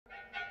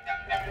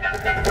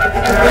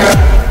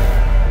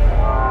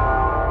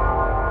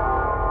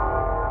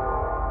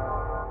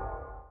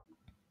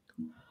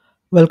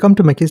Welcome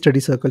to Meki Study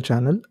Circle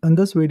channel. In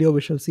this video,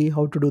 we shall see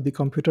how to do the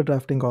computer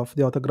drafting of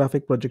the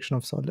orthographic projection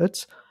of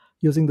solids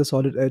using the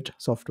Solid Edge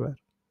software.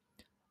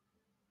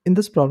 In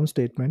this problem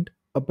statement,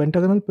 a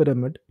pentagonal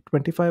pyramid,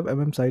 25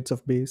 sides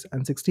of base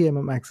and 60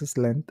 axis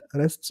length,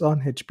 rests on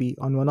HP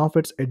on one of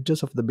its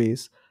edges of the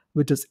base,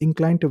 which is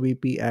inclined to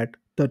VP at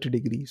 30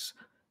 degrees.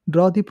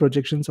 Draw the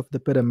projections of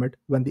the pyramid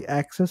when the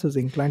axis is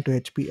inclined to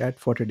HP at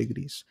 40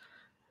 degrees.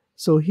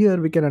 So here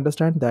we can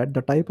understand that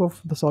the type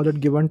of the solid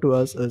given to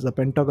us is a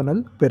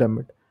pentagonal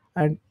pyramid,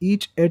 and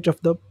each edge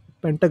of the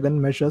pentagon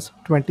measures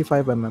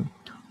 25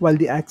 while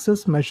the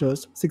axis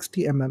measures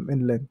 60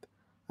 in length.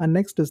 And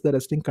next is the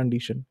resting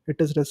condition.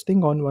 It is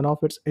resting on one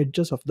of its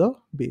edges of the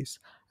base,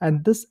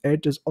 and this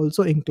edge is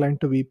also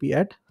inclined to VP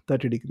at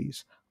 30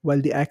 degrees,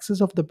 while the axis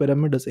of the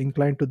pyramid is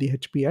inclined to the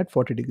HP at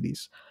 40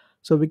 degrees.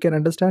 So we can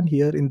understand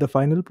here in the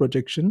final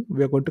projection,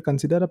 we are going to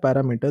consider a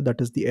parameter,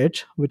 that is the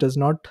edge, which has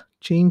not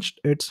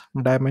changed its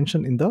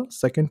dimension in the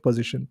second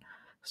position.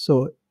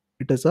 So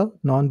it is a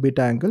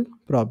non-beta angle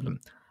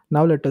problem.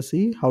 Now let us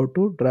see how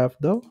to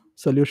draft the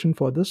solution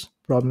for this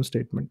problem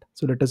statement.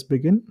 So let us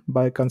begin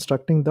by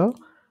constructing the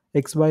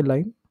XY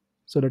line.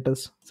 So let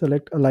us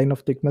select a line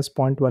of thickness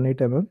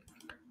 0.18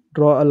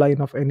 draw a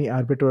line of any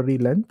arbitrary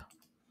length,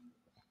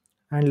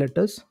 and let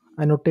us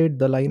annotate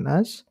the line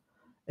as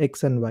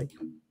X and Y,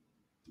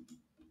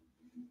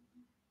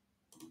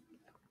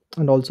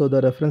 and also the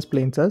reference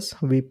planes as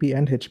VP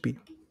and HP.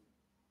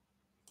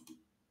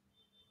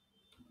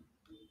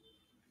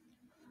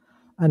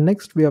 And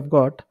next we have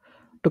got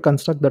to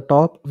construct the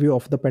top view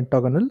of the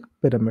pentagonal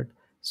pyramid.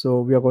 So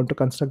we are going to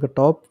construct the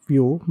top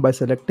view by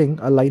selecting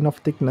a line of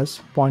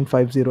thickness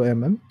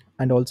 0.50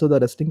 and also the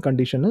resting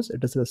condition is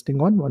it is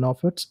resting on one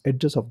of its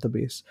edges of the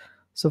base.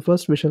 So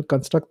first we shall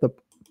construct the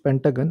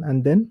pentagon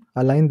and then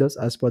align this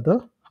as per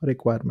the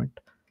requirement.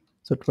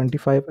 So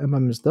 25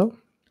 is the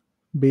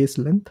base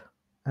length,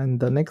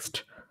 and the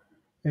next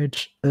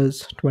edge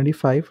is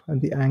 25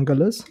 and the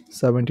angle is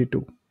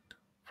 72,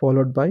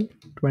 followed by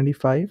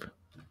 25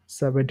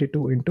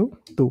 72 into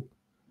 2.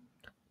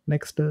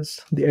 Next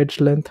is the edge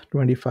length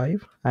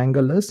 25,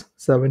 angle is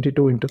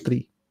 72 into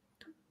 3,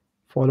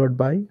 followed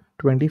by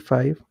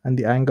 25 and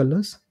the angle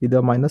is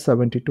either minus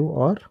 72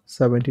 or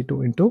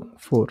 72 into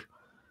 4.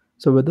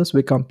 So with this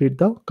we complete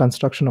the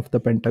construction of the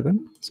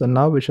pentagon. So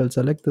now we shall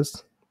select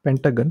this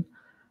pentagon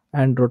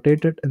and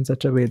rotate it in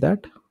such a way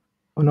that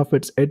one of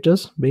its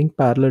edges being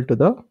parallel to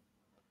the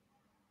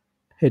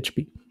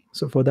HP.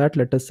 So for that,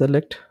 let us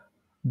select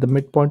the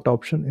midpoint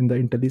option in the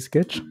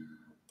IntelliSketch,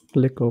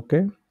 click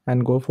OK,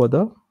 and go for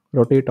the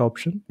rotate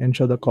option.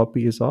 Ensure the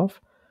copy is off.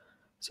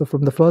 So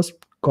from the first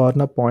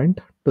corner point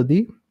to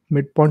the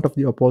midpoint of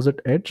the opposite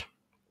edge,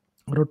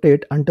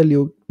 rotate until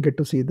you get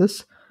to see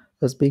this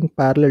as being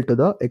parallel to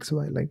the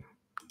XY line.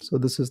 So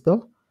this is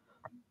the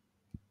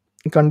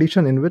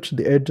condition in which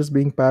the edge is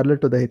being parallel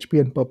to the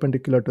HP and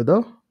perpendicular to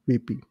the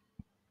VP.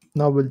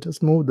 Now we'll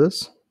just move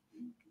this.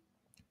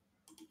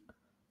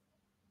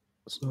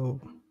 So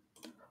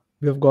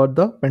we have got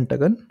the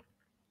pentagon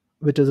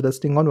which is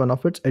resting on one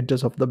of its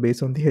edges of the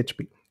base on the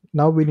HP.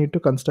 Now we need to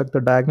construct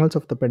the diagonals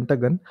of the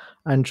pentagon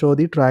and show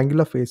the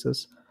triangular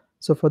faces.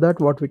 So for that,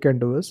 what we can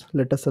do is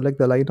let us select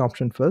the line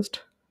option first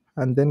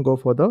and then go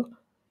for the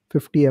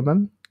 50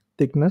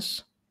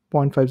 thickness,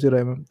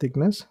 0.50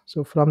 thickness.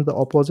 So from the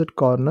opposite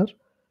corner,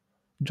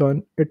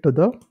 join it to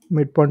the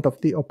midpoint of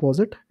the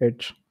opposite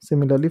edge.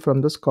 Similarly,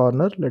 from this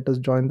corner, let us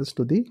join this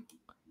to the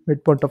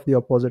midpoint of the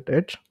opposite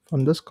edge.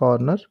 From this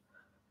corner,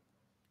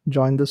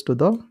 join this to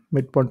the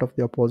midpoint of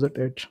the opposite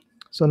edge.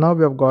 So now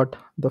we have got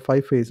the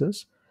 5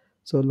 faces.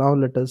 So now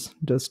let us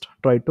just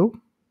try to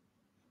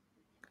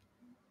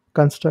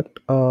construct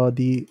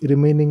the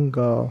remaining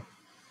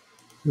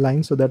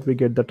lines so that we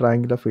get the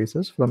triangular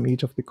faces from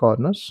each of the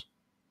corners.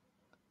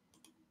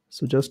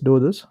 So just do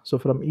this. So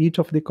from each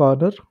of the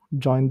corner,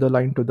 join the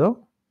line to the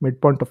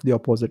midpoint of the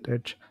opposite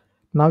edge.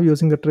 Now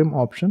using the trim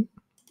option,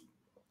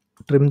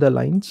 trim the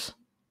lines,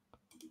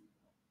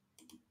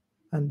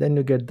 and then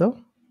you get the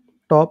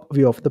top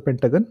view of the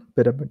pentagon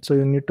pyramid. So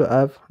you need to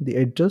have the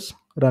edges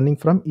running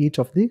from each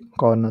of the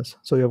corners.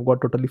 So you have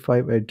got totally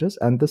 5 edges,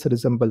 and this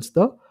resembles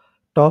the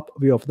top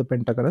view of the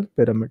pentagonal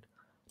pyramid.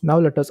 Now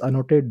let us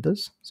annotate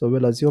this. So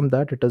we'll assume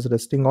that it is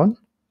resting on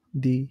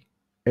the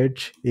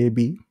edge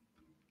AB,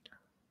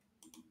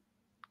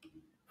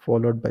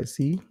 followed by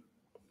C,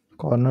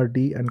 corner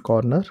D and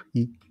corner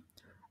E.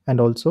 And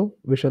also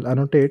we shall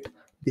annotate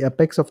the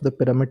apex of the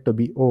pyramid to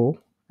be O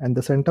and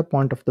the center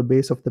point of the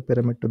base of the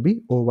pyramid to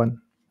be O1.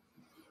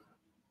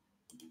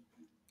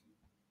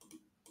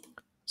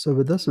 So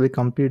with this we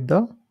complete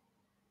the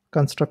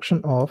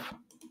construction of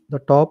the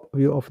top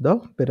view of the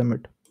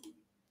pyramid.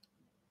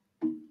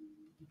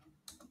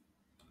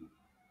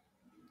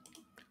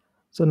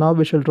 So now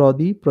we shall draw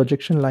the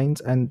projection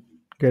lines and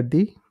get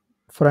the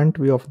front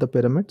view of the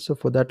pyramid. So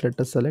for that, let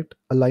us select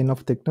a line of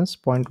thickness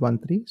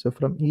 0.13. So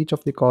from each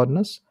of the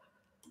corners,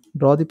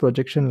 draw the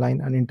projection line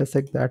and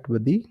intersect that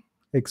with the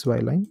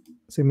XY line.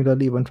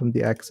 Similarly, even from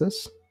the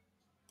axis.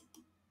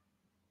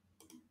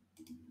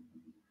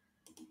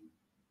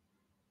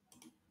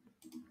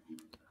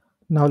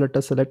 Now let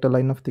us select a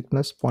line of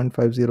thickness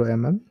 0.50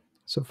 mm.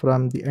 So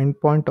from the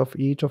endpoint of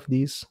each of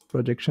these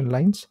projection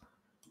lines,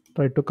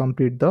 try to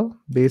complete the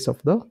base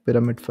of the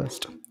pyramid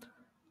first.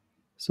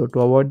 So to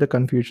avoid the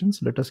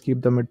confusions, let us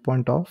keep the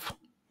midpoint off.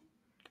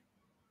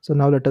 So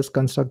now let us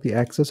construct the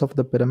axis of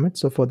the pyramid.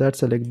 So for that,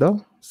 select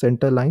the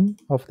center line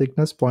of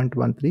thickness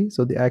 0.13.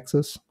 So the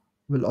axis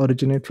will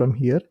originate from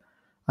here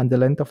and the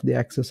length of the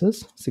axis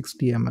is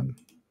 60 mm.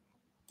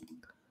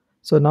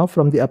 So now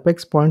from the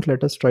apex point,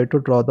 let us try to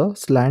draw the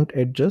slant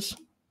edges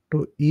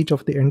to each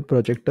of the end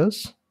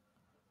projectors.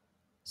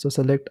 So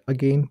select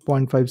again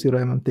 0.50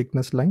 mm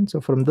thickness line.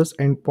 So from this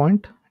end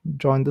point,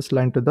 join this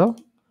line to the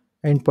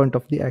end point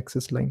of the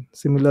axis line.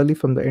 Similarly,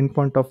 from the end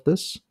point of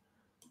this,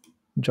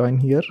 join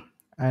here,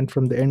 and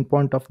from the end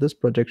point of this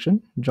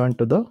projection, join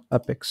to the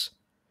apex.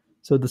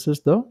 So this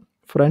is the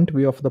front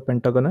view of the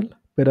pentagonal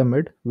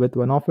pyramid with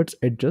one of its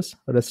edges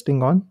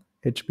resting on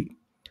HP.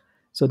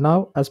 So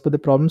now, as per the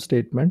problem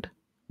statement,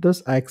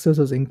 this axis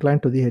is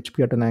inclined to the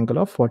HP at an angle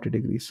of 40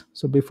 degrees.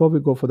 So before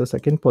we go for the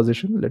second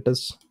position, let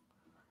us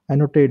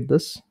annotate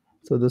this.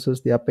 So this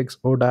is the apex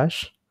O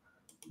dash,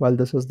 while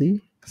this is the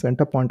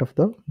center point of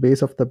the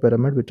base of the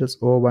pyramid, which is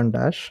O1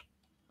 dash.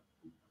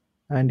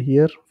 And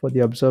here for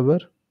the observer,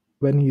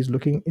 when he is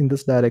looking in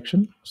this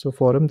direction, so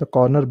for him the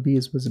corner B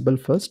is visible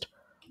first,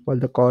 while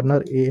the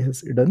corner A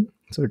is hidden,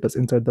 so it is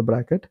inside the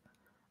bracket.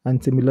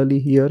 And similarly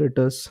here it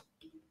is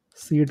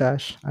C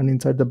dash, and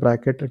inside the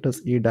bracket it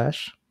is E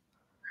dash,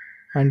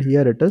 and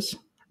here it is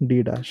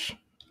D dash.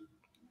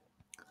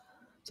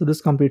 So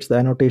this completes the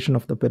annotation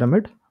of the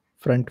pyramid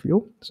front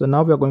view. So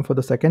now we are going for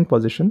the second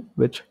position,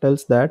 which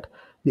tells that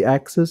the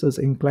axis is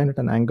inclined at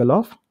an angle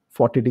of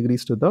 40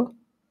 degrees to the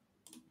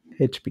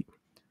HP.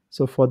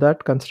 So for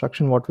that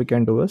construction, what we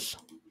can do is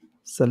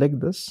select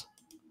this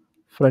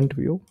front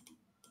view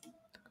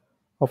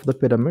of the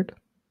pyramid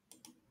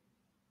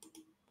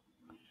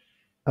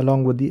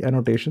along with the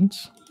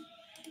annotations.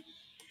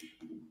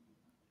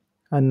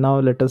 And now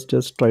let us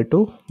just try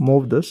to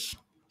move this.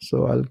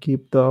 So I'll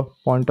keep the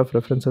point of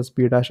reference as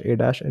B dash A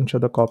dash, ensure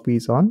the copy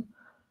is on.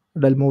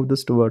 And I'll move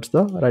this towards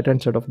the right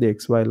hand side of the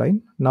XY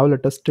line. Now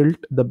let us tilt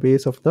the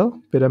base of the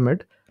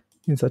pyramid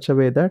in such a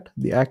way that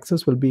the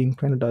axis will be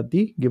inclined at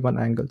the given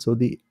angle. So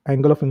the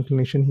angle of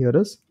inclination here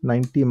is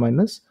 90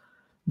 minus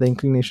the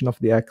inclination of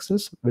the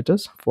axis, which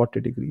is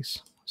 40 degrees.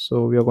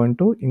 So we are going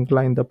to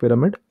incline the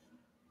pyramid.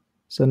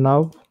 So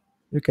now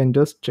you can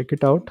just check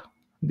it out.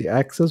 The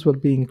axis will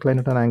be inclined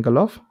at an angle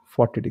of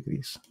 40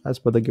 degrees as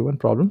per the given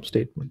problem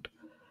statement.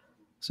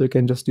 So you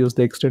can just use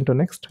the extend to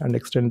next and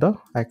extend the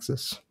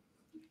axis.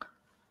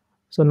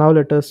 So now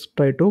let us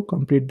try to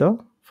complete the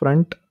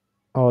front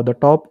or the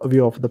top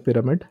view of the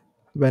pyramid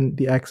when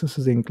the axis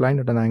is inclined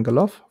at an angle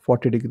of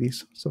 40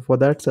 degrees. So for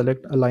that,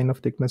 select a line of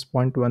thickness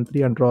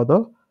 0.13 and draw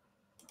the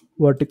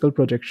vertical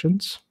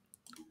projections.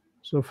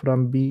 So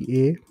from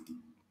BA,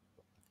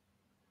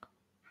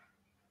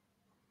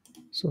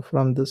 so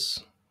from this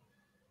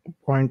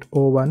point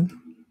O1,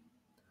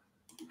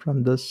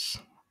 from this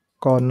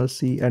corner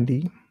C and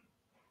E,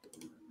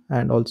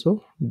 and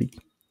also D.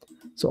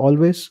 So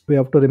always we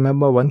have to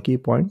remember one key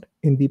point.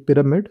 In the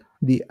pyramid,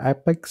 the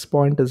apex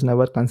point is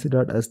never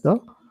considered as the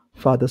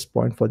farthest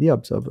point for the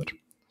observer.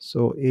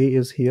 So A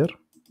is here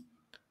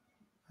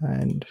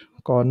and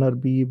corner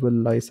B will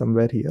lie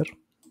somewhere here,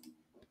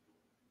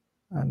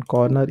 and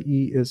corner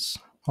E is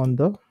on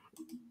the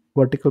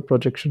vertical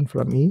projection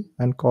from E,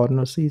 and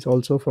corner C is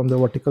also from the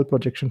vertical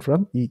projection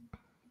from E.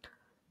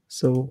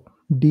 So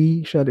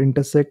D shall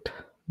intersect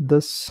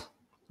this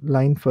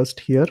line first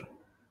here,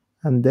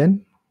 and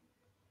then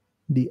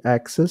the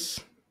axis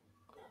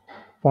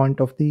point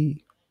of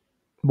the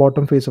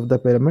bottom face of the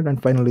pyramid,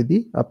 and finally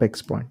the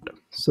apex point.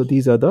 So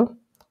these are the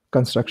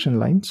construction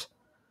lines.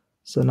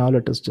 So now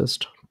let us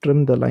just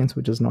trim the lines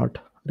which is not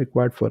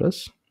required for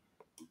us.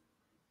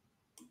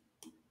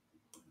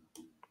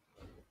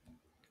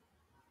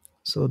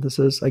 So this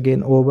is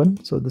again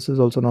O1, so this is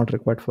also not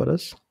required for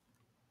us,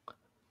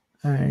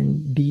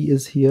 and D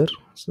is here,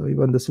 so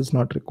even this is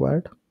not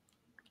required.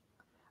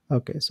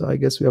 Okay, so I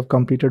guess we have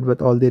completed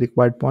with all the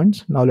required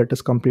points. Now let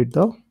us complete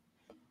the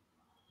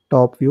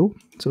top view.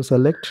 So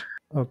select.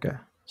 Okay,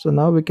 so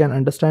now we can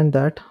understand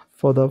that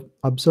for the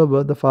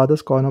observer, the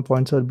farthest corner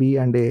points are B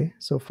and A.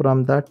 So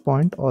from that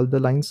point, all the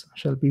lines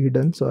shall be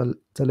hidden. So I'll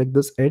select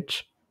this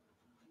edge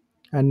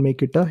and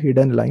make it a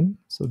hidden line.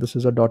 So this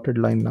is a dotted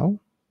line now.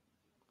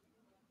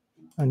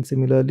 And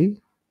similarly,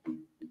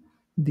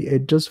 the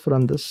edges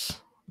from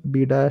this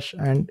B dash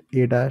and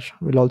A dash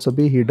will also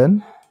be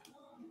hidden.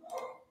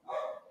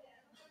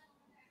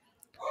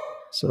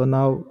 So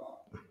now,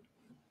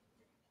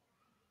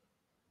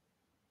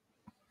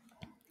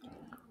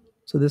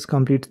 so this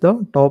completes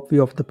the top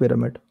view of the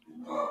pyramid.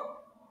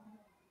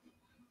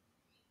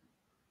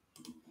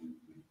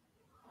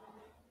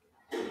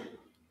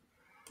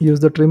 Use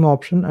the trim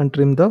option and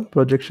trim the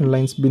projection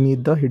lines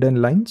beneath the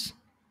hidden lines.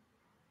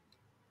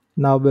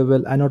 Now we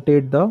will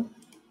annotate the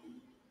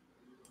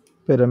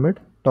pyramid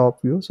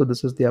top view. So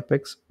this is the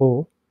apex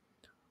O,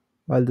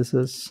 while this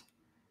is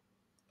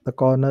the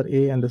corner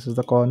A and this is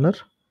the corner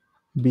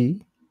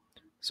B.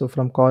 So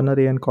from corner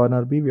A and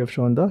corner B, we have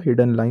shown the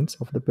hidden lines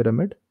of the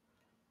pyramid.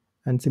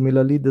 And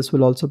similarly, this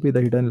will also be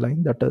the hidden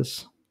line, that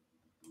is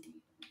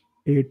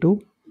A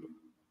to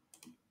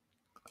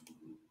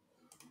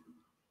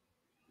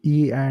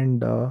E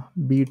and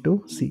B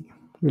to C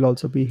will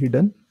also be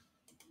hidden.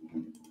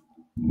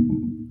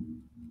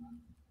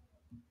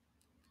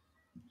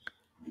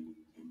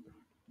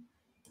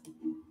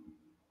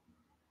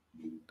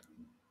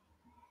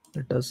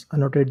 Let us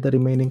annotate the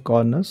remaining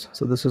corners.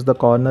 So this is the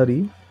corner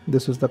E,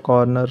 this is the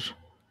corner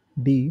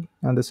D,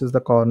 and this is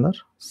the corner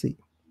C.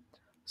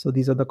 So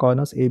these are the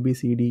corners A, B,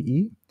 C, D,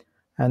 E,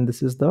 and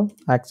this is the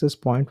axis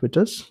point, which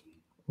is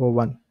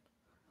O1.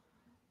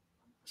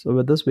 So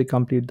with this, we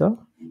complete the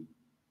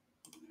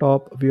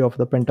top view of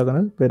the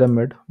pentagonal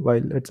pyramid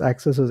while its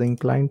axis is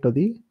inclined to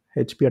the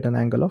HP at an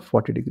angle of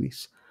 40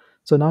 degrees.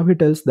 So now he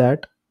tells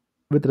that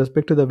with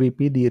respect to the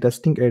VP, the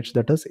resting edge,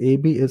 that is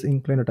AB, is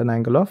inclined at an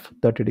angle of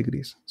 30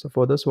 degrees. So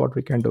for this, what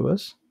we can do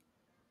is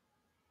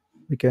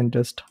we can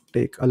just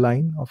take a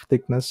line of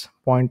thickness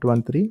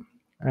 0.13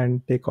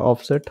 and take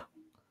offset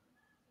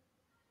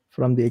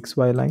from the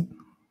XY line,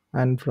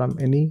 and from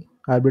any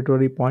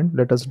arbitrary point,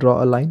 let us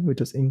draw a line which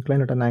is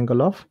inclined at an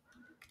angle of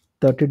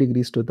 30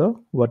 degrees to the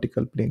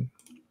vertical plane.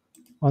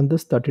 On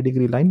this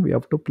 30-degree line, we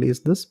have to place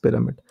this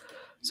pyramid.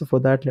 So for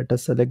that, let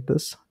us select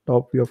this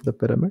top view of the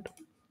pyramid.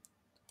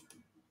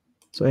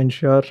 So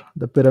ensure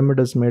the pyramid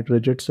is made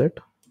rigid set.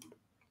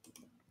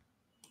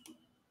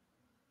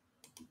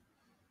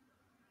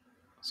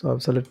 So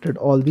I've selected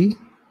all the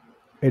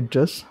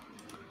edges.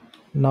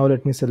 Now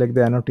let me select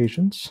the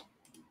annotations.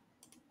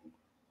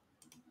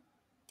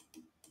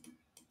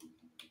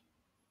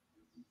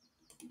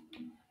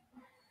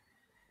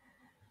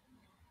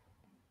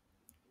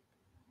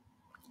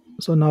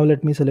 So now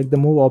let me select the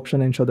move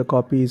option, ensure the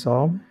copy is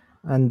on,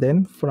 and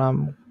then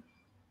from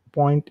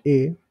point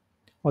A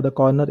or the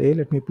corner A,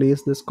 let me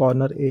place this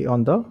corner A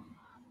on the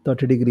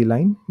 30-degree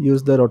line.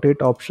 Use the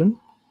rotate option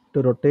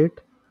to rotate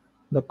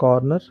the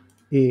corner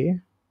A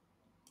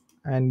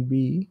and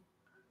B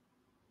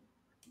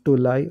to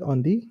lie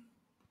on the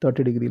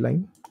 30-degree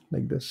line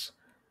like this.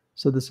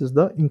 So this is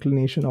the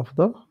inclination of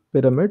the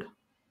pyramid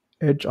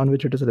edge on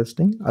which it is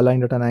resting,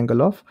 aligned at an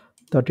angle of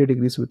 30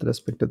 degrees with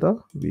respect to the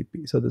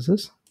VP. So this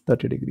is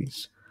 30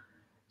 degrees.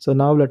 So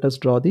now let us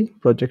draw the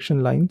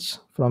projection lines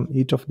from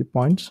each of the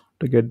points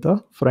to get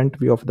the front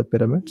view of the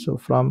pyramid. So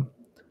from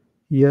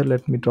here,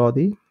 let me draw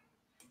the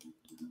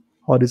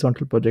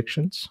horizontal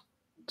projections.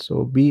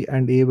 So B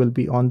and A will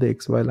be on the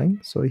XY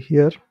line. So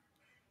here,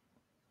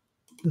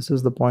 this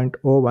is the point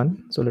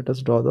O1. So let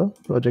us draw the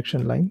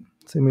projection line.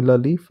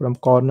 Similarly, from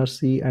corner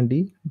C and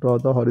D, draw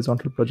the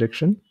horizontal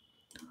projection.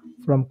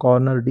 From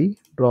corner D,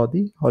 draw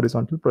the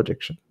horizontal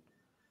projection.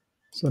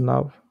 So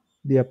now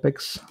the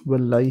apex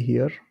will lie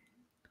here,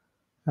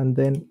 and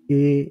then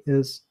A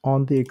is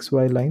on the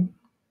XY line.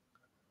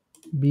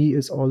 B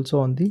is also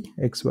on the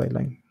XY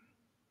line.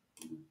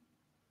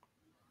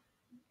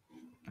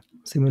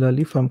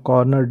 Similarly, from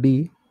corner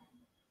D,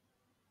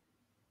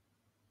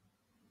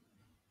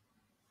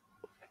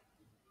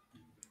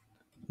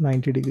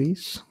 (90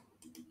 degrees),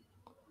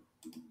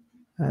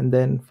 and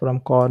then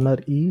from corner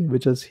E,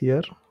 which is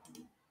here,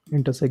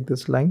 intersect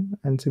this line,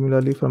 and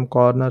similarly from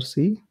corner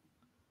C,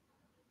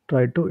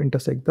 try to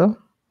intersect the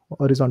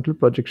horizontal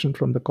projection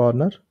from the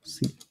corner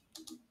C,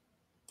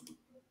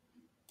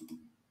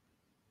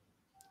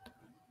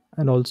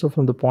 and also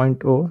from the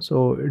point O.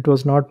 So it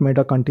was not made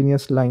a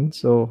continuous line,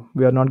 so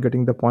we are not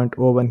getting the point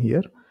O1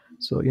 here.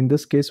 So in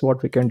this case,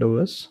 what we can do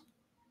is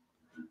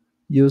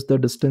use the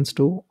distance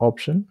to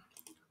option.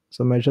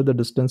 So measure the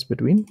distance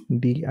between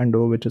D and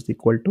O, which is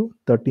equal to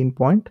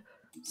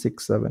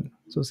 13.67.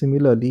 So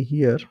similarly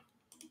here,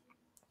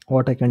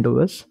 what I can do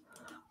is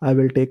I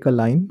will take a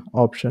line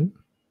option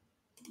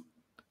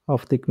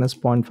of thickness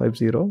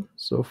 0.50.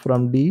 So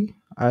from D,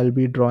 I'll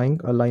be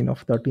drawing a line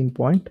of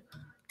 13.67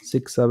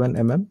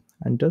 mm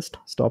and just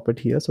stop it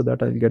here so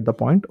that I'll get the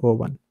point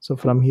O1. So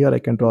from here, I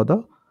can draw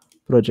the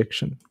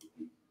projection.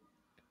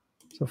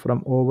 So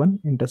from O1,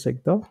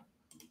 intersect the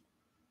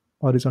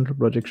horizontal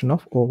projection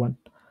of O1.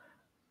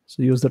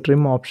 So use the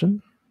trim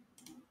option.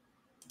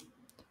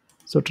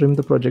 So trim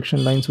the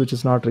projection lines which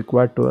is not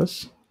required to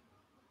us.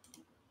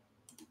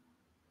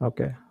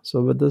 Okay,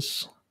 so with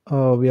this,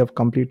 we have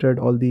completed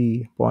all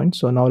the points.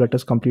 So now let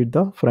us complete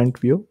the front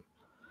view.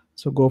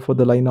 So go for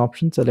the line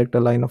option, select a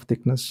line of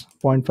thickness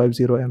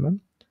 0.50 mm.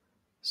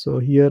 So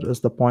here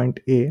is the point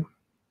A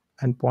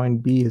and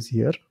point B is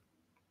here.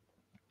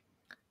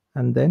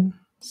 And then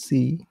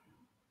C,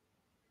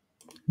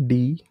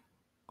 D,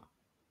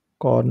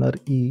 corner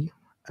E,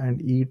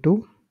 and E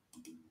to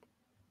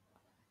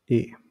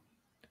A.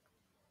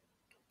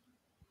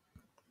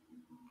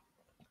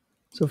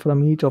 So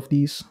from each of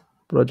these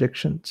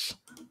projections,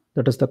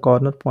 that is the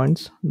corner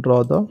points,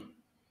 draw the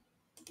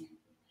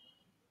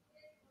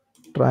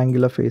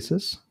triangular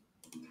faces.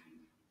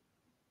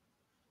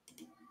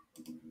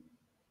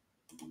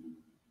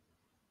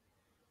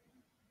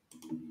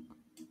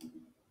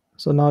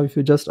 So now if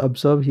you just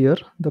observe here,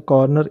 the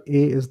corner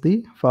A is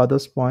the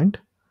farthest point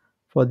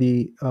for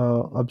the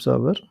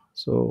observer.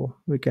 So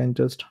we can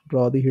just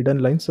draw the hidden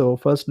line. So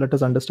first let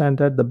us understand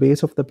that the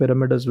base of the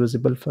pyramid is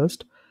visible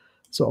first.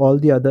 So all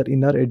the other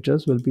inner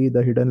edges will be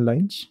the hidden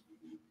lines.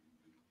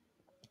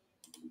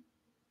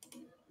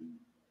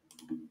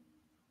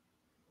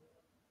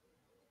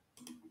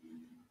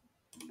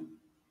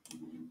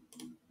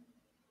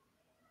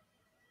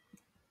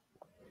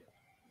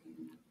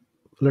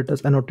 Let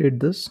us annotate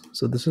this.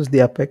 So this is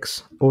the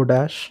apex O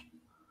dash,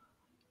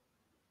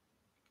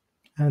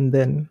 and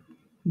then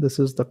this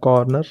is the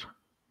corner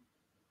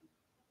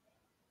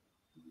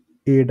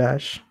A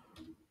dash.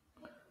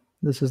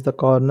 This is the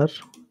corner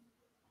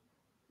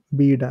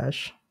B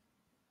dash.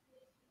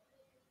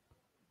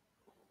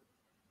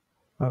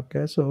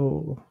 Okay,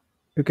 so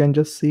you can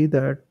just see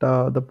that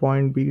the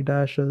point B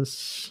dash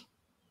is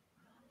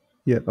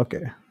here.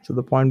 Okay, so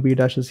the point B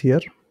dash is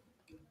here.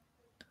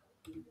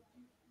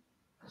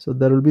 So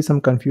there will be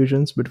some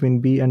confusions between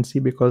B and C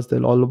because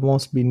they'll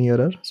almost be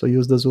nearer. So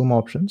use the zoom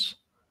options.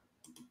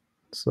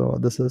 So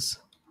this is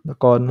the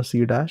corner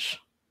C dash.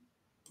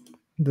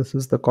 This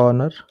is the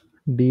corner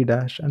D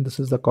dash, and this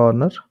is the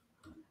corner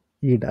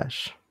E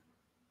dash.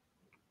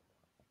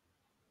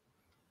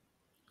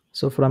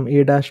 So from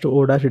A dash to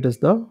O dash, it is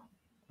the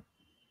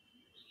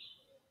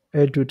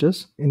edge which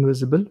is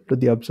invisible to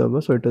the observer.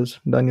 So it is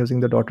done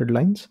using the dotted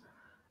lines.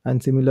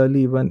 And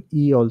similarly, even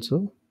E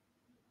also.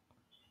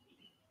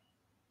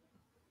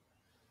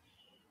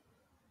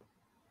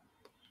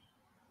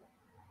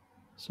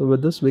 So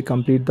with this, we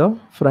complete the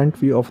front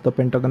view of the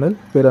pentagonal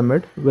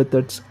pyramid with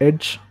its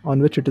edge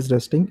on which it is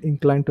resting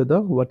inclined to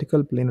the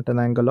vertical plane at an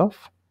angle of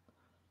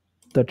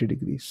 30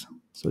 degrees.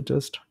 So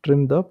just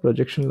trim the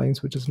projection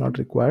lines which is not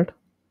required.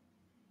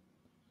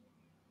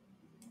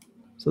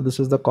 So this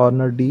is the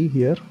corner D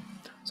here.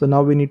 So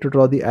now we need to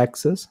draw the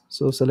axis.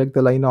 So select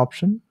the line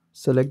option,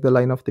 select the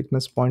line of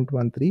thickness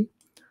 0.13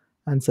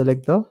 and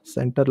select the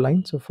center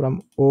line. So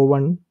from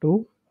O1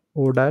 to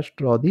O dash,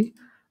 draw the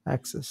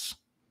axis.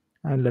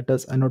 And let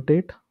us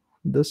annotate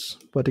this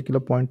particular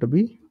point to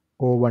be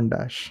O1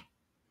 dash.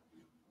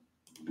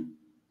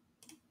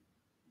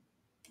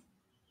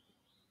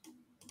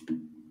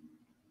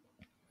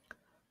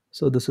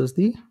 So this is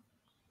the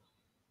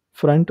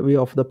front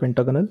view of the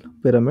pentagonal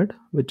pyramid,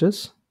 which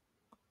is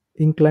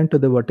inclined to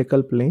the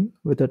vertical plane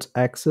with its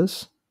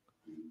axis,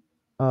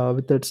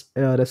 with its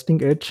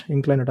resting edge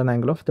inclined at an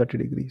angle of 30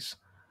 degrees.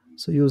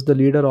 So use the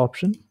leader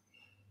option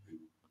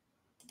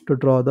to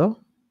draw the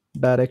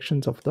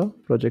directions of the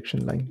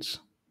projection lines.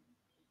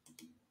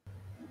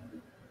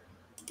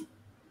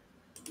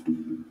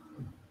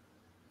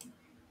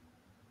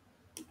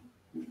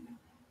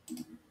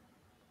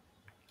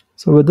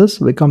 So with this,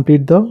 we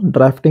complete the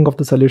drafting of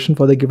the solution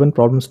for the given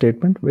problem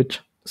statement,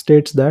 which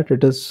states that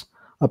it is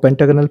a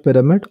pentagonal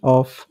pyramid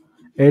of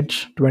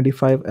edge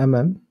 25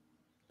 mm,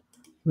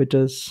 which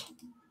is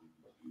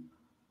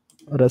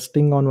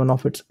resting on one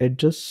of its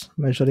edges,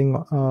 measuring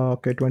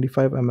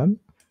 25 mm,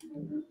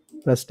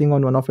 resting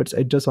on one of its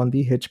edges on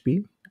the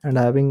HP, and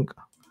having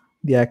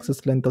the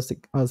axis length of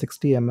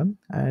 60 mm,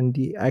 and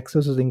the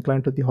axis is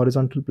inclined to the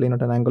horizontal plane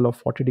at an angle of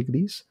 40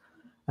 degrees,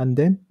 and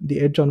then the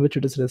edge on which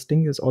it is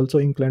resting is also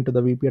inclined to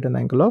the VP at an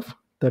angle of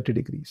 30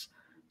 degrees.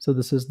 So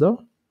this is the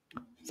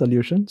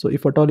solution. So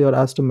if at all you are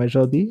asked to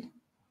measure the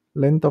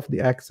length of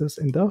the axis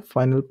in the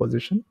final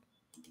position,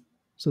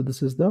 so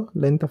this is the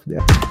length of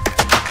the axis.